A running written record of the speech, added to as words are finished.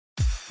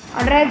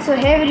Alright, so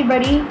hey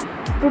everybody,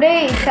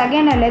 today it's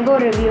again a Lego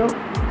review.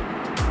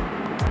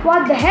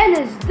 What the hell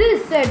is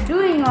this set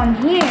doing on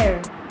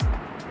here?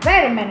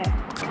 Wait a minute.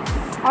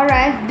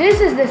 Alright, this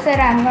is the set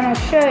I'm gonna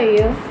show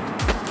you.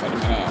 Wait a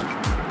minute.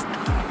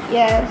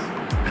 Yes,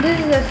 this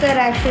is the set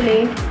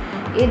actually.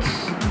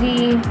 It's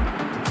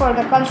for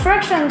the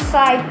construction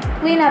site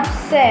cleanup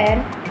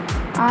set.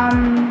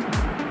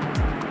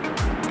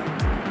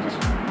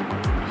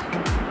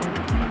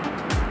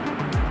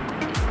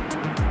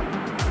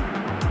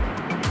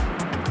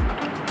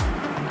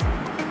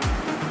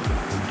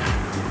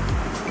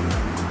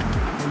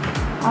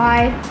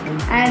 Alright,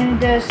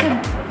 and so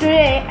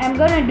today I'm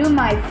gonna do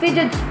my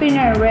fidget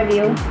spinner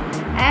review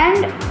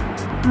and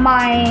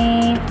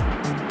my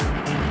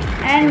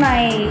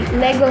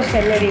Lego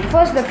set ready.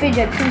 First the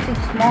fidget, since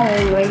it's small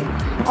anyway.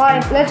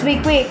 Alright, let's be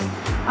quick.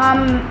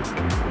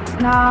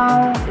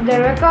 Now the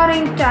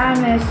recording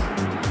time is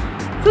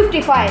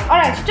 55.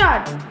 Alright,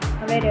 start.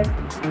 Wait.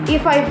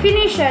 If I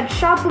finish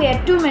sharply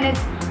at 2 minutes,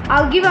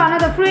 I'll give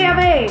another free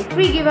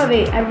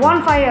giveaway. At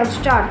 1:05 I'll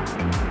start.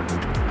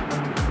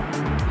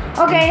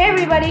 Okay, hey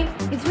everybody,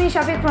 it's me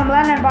Shafiq from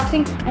Land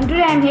Unboxing, and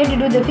today I'm here to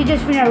do the fidget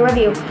spinner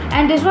review.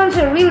 And this one's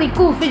a really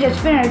cool fidget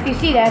spinner. If you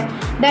see that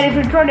if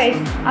it rotates,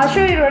 I'll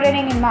show you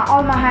rotating in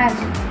all my hands.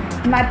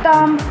 My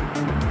thumb,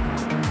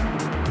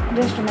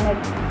 just a minute.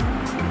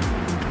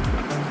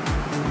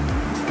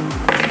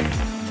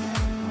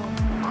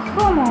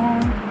 Come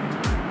on.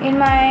 In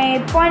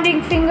my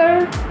pointing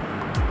finger,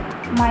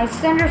 my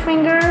center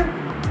finger,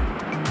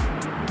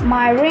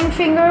 my ring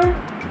finger,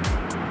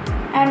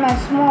 and my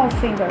small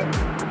finger.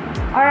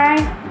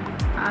 Alright,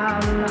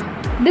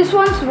 this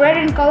one's red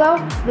in color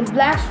with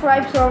black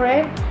stripes over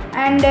it,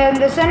 and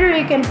in the center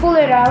you can pull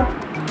it out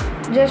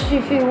just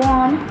if you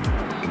want,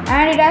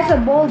 and it has a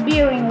ball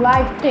bearing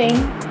light thing.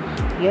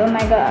 Oh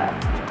my god.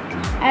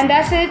 And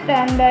that's it,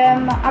 and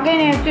again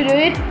you have to do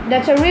it.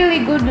 That's a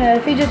really good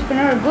fidget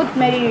spinner, good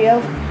material.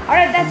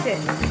 Alright, that's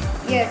it.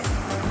 Yes.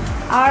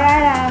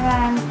 Alright,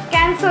 I'm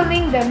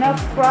cancelling the Nerf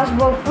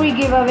crossbow free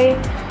giveaway.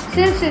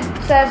 Since it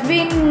has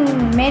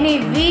been many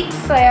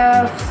weeks I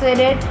have said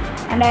it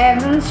and I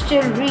haven't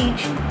still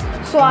reached,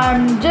 so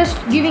I'm just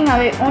giving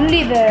away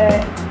only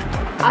the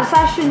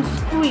Assassin's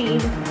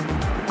Creed.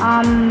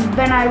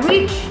 When I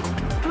reach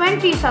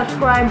 20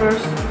 subscribers,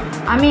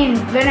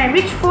 when I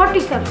reach 40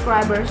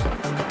 subscribers,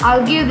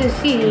 I'll give the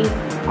CD,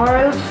 or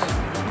else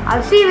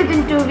I'll see you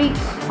within 2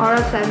 weeks, or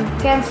else I'm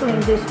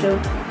cancelling this too.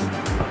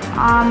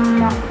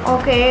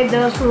 Okay,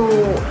 those who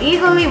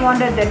eagerly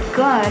wanted that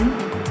gun,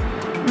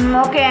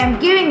 okay, I'm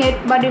giving it,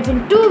 but if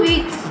in 2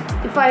 weeks,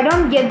 if I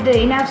don't get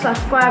enough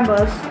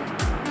subscribers,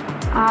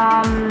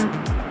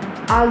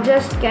 I'll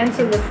just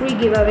cancel the free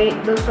giveaway.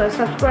 Those who have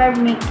subscribed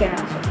me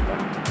cannot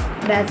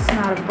subscribe. That's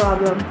not a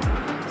problem.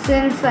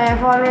 Since I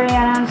have already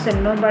announced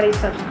and nobody's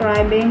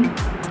subscribing,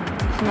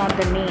 it's not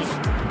the need.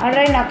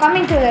 Alright, now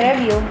coming to the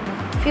review.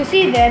 If you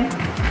see then,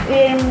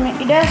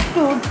 it has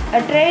two,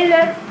 a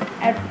trailer,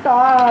 a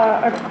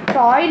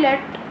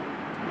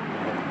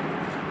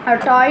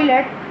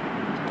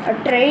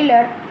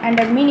trailer, and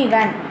a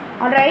minivan.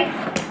 Alright,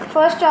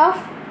 first off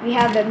we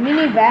have the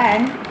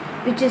minivan,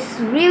 which is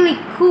really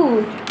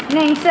cool.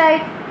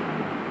 Inside,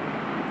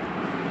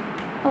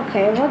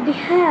 okay, what the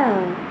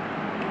hell?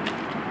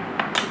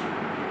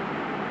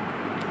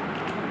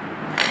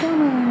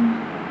 Come on.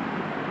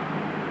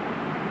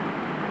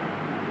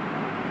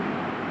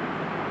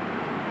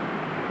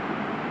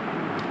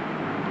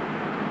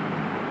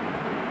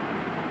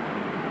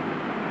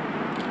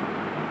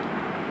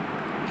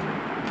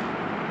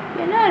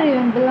 You're not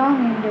even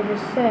belonging to the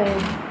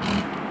set.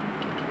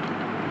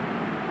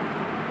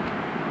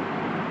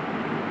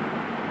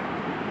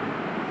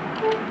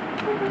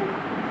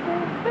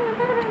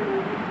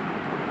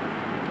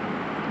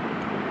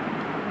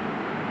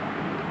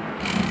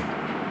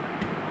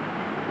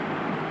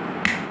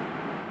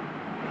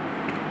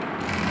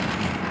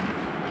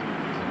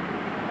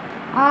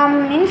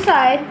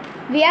 Inside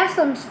we have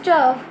some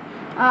stuff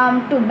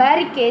to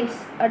barricades,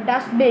 a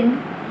dustbin,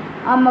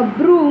 a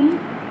broom,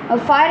 a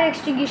fire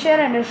extinguisher,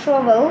 and a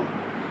shovel,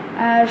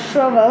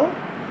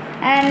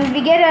 and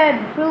we get a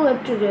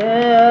bullet to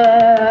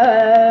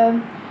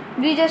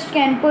we just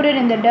can put it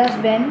in the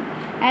dustbin.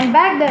 And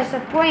back there's a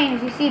crane.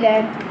 You see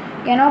that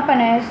you can open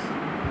it,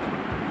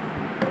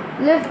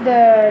 lift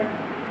the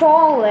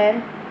tall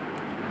lid,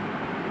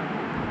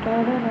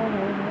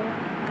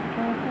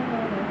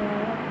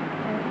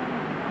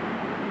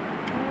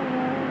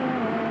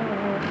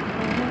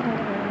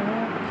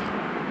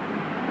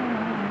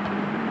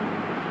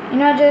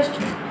 just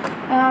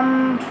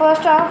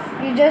first off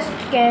you just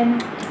can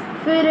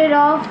fit it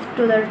off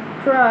to the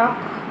truck,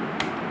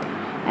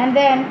 and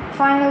then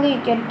finally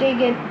you can take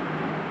it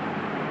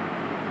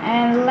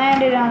and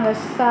land it on the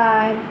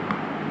side,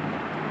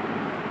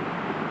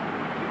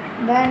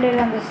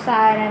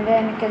 and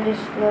then you can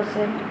just close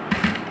it.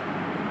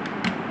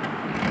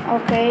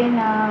 Okay,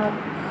 now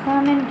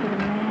come into the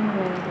main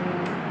road.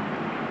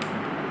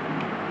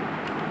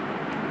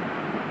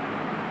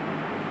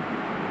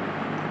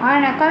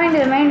 And coming to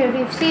the main door, if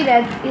you see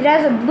that it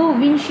has a blue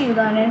windshield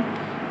on it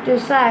to the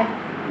side.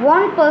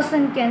 One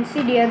person can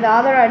sit here, the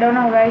other I don't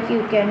know where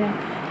you can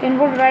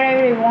put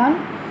wherever you want.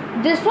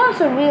 This one's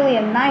really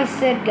a nice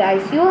set,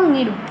 guys. You will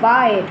need to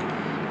buy it,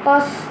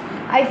 because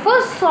I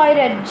first saw it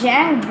at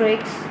Jank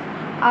Bricks.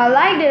 I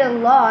liked it a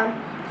lot,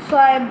 so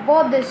I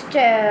bought this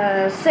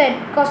set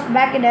because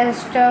back it has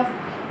stuff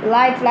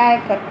like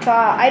a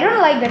toilet. I don't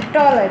like the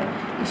toilet.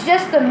 It's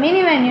just the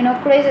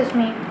minivan, crazes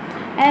me.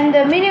 And the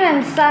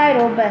minivan side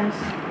opens.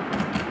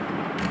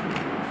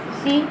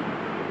 See?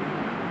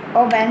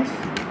 Opens.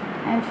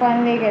 And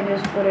finally, I can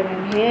just put it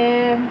in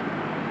here.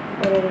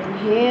 Put it in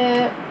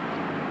here.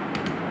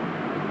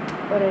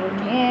 Put it in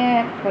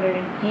here. Put it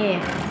in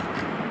here.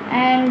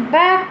 And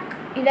back,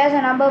 it has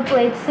a number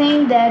plate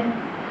saying that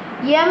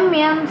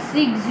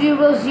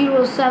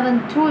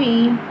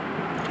MM60073.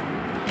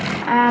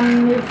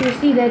 If you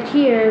see that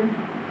here,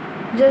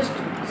 just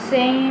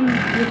same,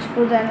 let's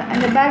put that.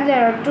 And the back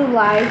there are two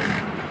lights.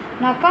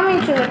 Now coming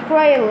to the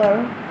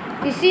trailer,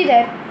 you see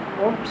that,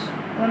 oops,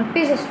 one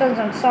piece is filled,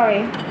 I'm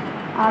sorry.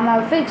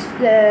 I'll fix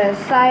the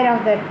side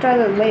of the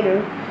trailer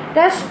later.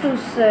 That's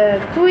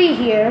three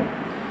here.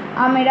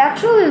 It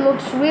actually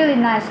looks really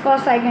nice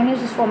because I can use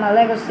this for my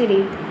Lego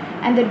City.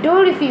 And the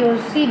door, if you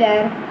see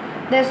that,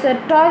 there's a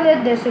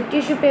toilet, there's a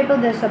tissue paper,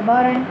 there's a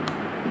button.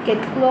 You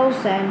can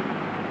close and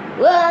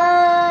whoa!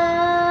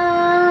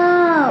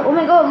 Oh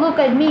my god, look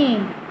at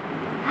me.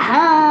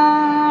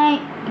 Hi!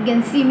 You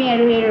can see me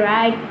over here,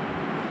 right?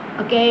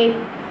 Okay,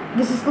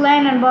 this is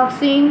Len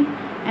Unboxing,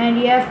 and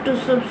you have to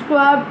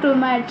subscribe to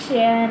my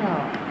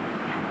channel.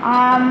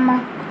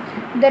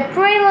 The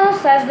trailer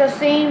says the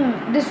same.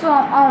 This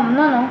one,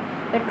 no.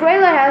 The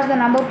trailer has the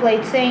number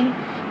plate saying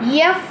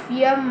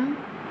FM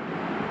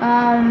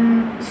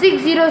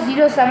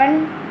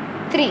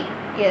 60073.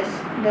 Yes,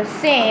 the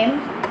same.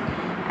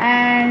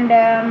 And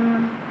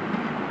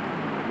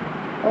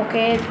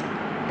okay,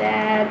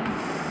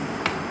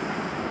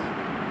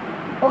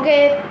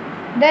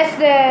 that's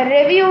the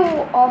review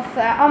of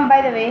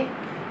by the way,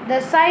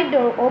 the side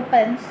door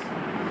opens.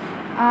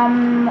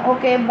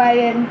 Okay,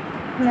 by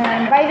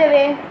the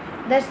way,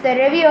 that's the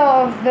review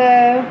of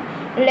the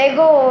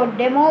Lego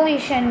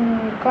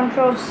Demolition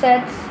control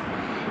sets.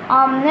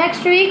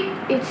 Next week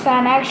it's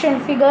an action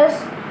figures.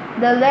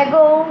 The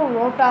Lego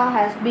Rota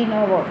has been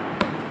over.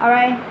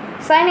 Alright,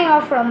 signing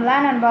off from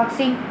Lan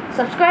Unboxing.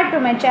 Subscribe to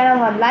my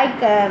channel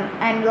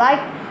and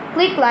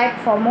click like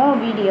for more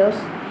videos,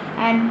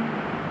 and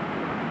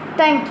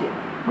thank you.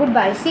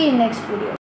 Goodbye. See you in next video.